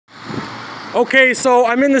Okay, so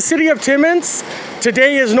I'm in the city of Timmins.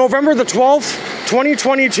 Today is November the 12th,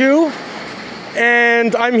 2022.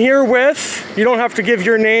 And I'm here with, you don't have to give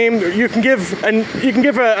your name, you can give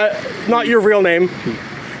a not your real name.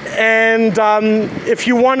 And if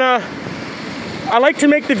you wanna, I like to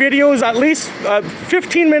make the videos at least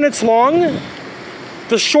 15 minutes long.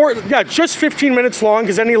 The short, yeah, just 15 minutes long,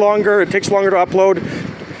 because any longer, it takes longer to upload.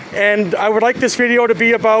 And I would like this video to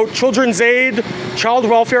be about children's aid, child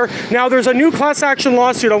welfare. Now, there's a new class action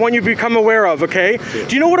lawsuit I want you to become aware of, okay? Yeah.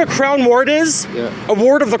 Do you know what a crown ward is? Yeah. A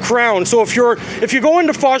ward of the crown. So if you go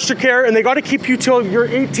into foster care and they got to keep you till you're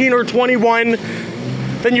 18 or 21,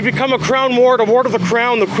 then you become a crown ward, a ward of the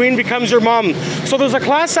crown. The queen becomes your mom. So there's a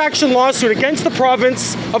class action lawsuit against the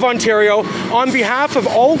province of Ontario on behalf of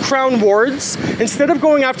all crown wards. Instead of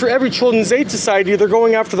going after every children's aid society, they're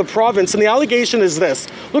going after the province. And the allegation is this.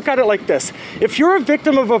 Look at it like this. If you're a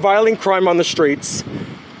victim of a violent crime on the streets,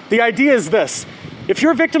 the idea is this. If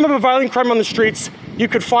you're a victim of a violent crime on the streets, you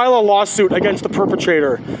could file a lawsuit against the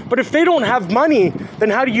perpetrator. But if they don't have money, then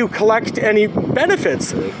how do you collect any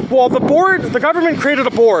benefits? Well, the government created a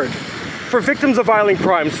board for victims of violent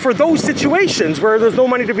crimes for those situations where there's no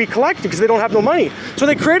money to be collected because they don't have no money. So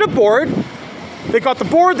they create a board, they got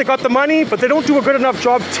the money, but they don't do a good enough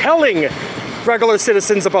job telling regular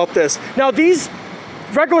citizens about this. Now, these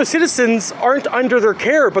regular citizens aren't under their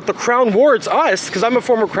care, but the crown wards, us, because I'm a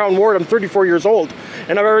former crown ward, I'm 34 years old,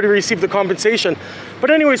 and I've already received the compensation.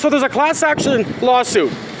 But anyway, so there's a class action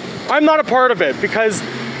lawsuit. I'm not a part of it because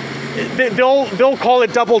they'll call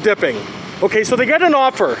it double dipping. Okay, so they get an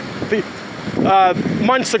offer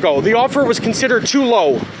months ago. The offer was considered too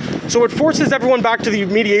low. So it forces everyone back to the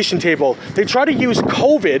mediation table. They try to use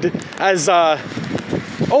COVID as,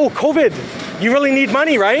 oh, COVID, you really need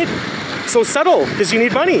money, right? So settle, because you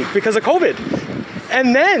need money because of COVID.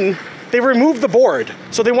 And then they remove the board.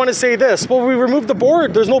 So they want to say this, well, we removed the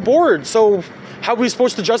board, there's no board, so how are we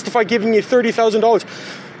supposed to justify giving you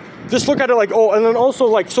 $30,000? Just look at it like, oh, and then also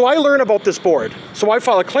like, so I learn about this board. So I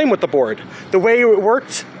file a claim with the board. The way it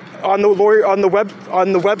worked on the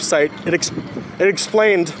website, it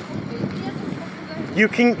explained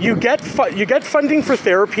you get funding for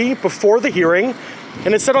therapy before the hearing.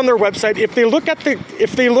 And it said on their website, if they look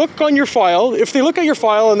at your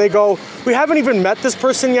file and they go, we haven't even met this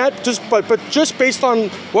person yet, but just based on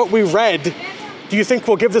what we read, do you think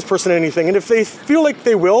we'll give this person anything? And if they feel like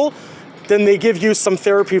they will, then they give you some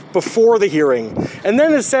therapy before the hearing. And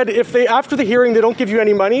then it said after the hearing they don't give you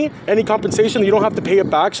any money, any compensation, you don't have to pay it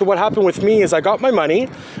back. So what happened with me is I got my money,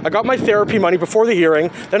 I got my therapy money before the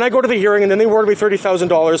hearing, then I go to the hearing and then they awarded me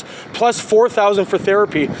 $30,000 plus $4,000 for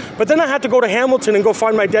therapy. But then I had to go to Hamilton and go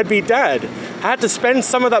find my deadbeat dad. I had to spend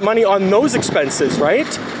some of that money on those expenses, right?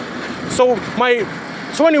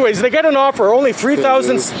 So anyways, they get an offer, only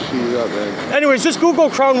 $3,000. Anyways, just Google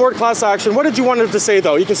Crown Ward class action. What did you want it to say,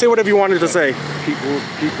 though? You can say whatever you wanted to say.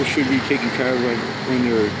 People should be taken care of when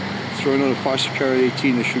they're thrown out of foster care at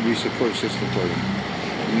 18. There should be a support system for them.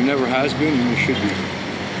 There never has been, and there should be.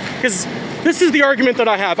 Because this is the argument that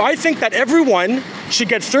I have. I think that everyone should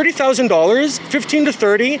get $30,000, 15 to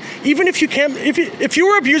 30, even if you can't. If you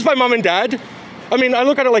were abused by mom and dad, I mean, I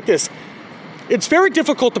look at it like this. It's very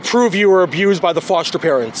difficult to prove you were abused by the foster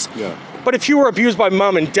parents. Yeah. But if you were abused by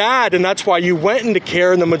mom and dad, and that's why you went into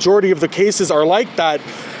care, and the majority of the cases are like that,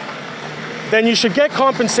 then you should get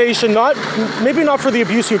compensation, maybe not for the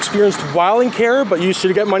abuse you experienced while in care, but you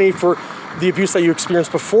should get money for the abuse that you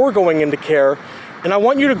experienced before going into care. And I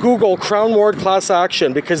want you to Google Crown Ward class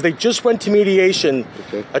action because they just went to mediation,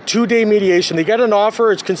 a 2-day mediation. They get an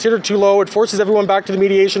offer, it's considered too low, it forces everyone back to the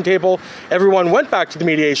mediation table. Everyone went back to the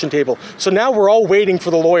mediation table. So now we're all waiting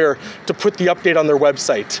for the lawyer to put the update on their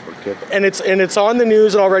website. Okay. And it's on the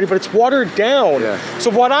news already, but it's watered down. Yeah.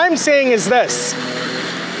 So what I'm saying is this.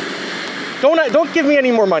 Don't give me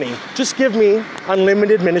any more money. Just give me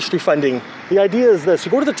unlimited ministry funding. The idea is this.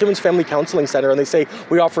 You go to the Timmins Family Counseling Center and they say,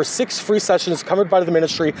 we offer 6 free sessions covered by the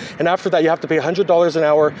ministry, and after that you have to pay $100 an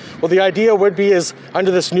hour. Well, the idea would be is, under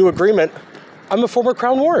this new agreement, I'm a former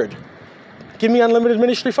Crown Ward. Give me unlimited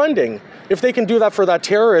ministry funding. If they can do that for that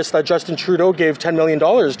terrorist that Justin Trudeau gave $10 million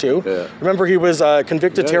to, yeah. Remember he was a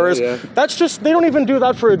convicted terrorist? Yeah. That's just, they don't even do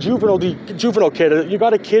that for a juvenile kid. You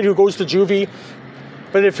got a kid who goes to juvie,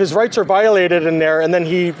 but if his rights are violated in there and then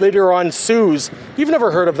he later on sues, you've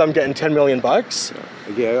never heard of them getting $10 million?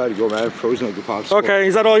 Yeah, I gotta go, man. I'm frozen like a popsicle. Okay,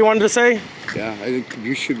 is that all you wanted to say? Yeah, I think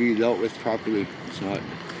abuse should be dealt with properly. I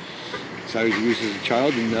was abused as a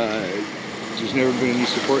child, and there's never been any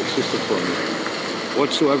support system for me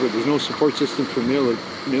whatsoever. There's no support system for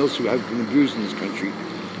males who have been abused in this country.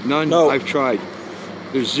 None. No. I've tried.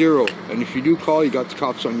 There's zero. And if you do call, you got the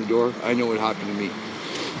cops on your door. I know what happened to me.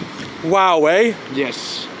 Wow, eh?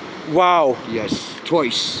 Yes. Wow. Yes.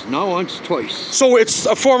 Twice. Not once, twice. So it's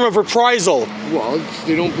a form of reprisal. Well,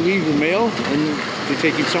 they don't believe the mail, and they're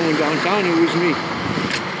taking someone downtown. It was me.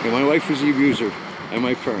 And my wife was the abuser, and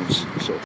my parents. So.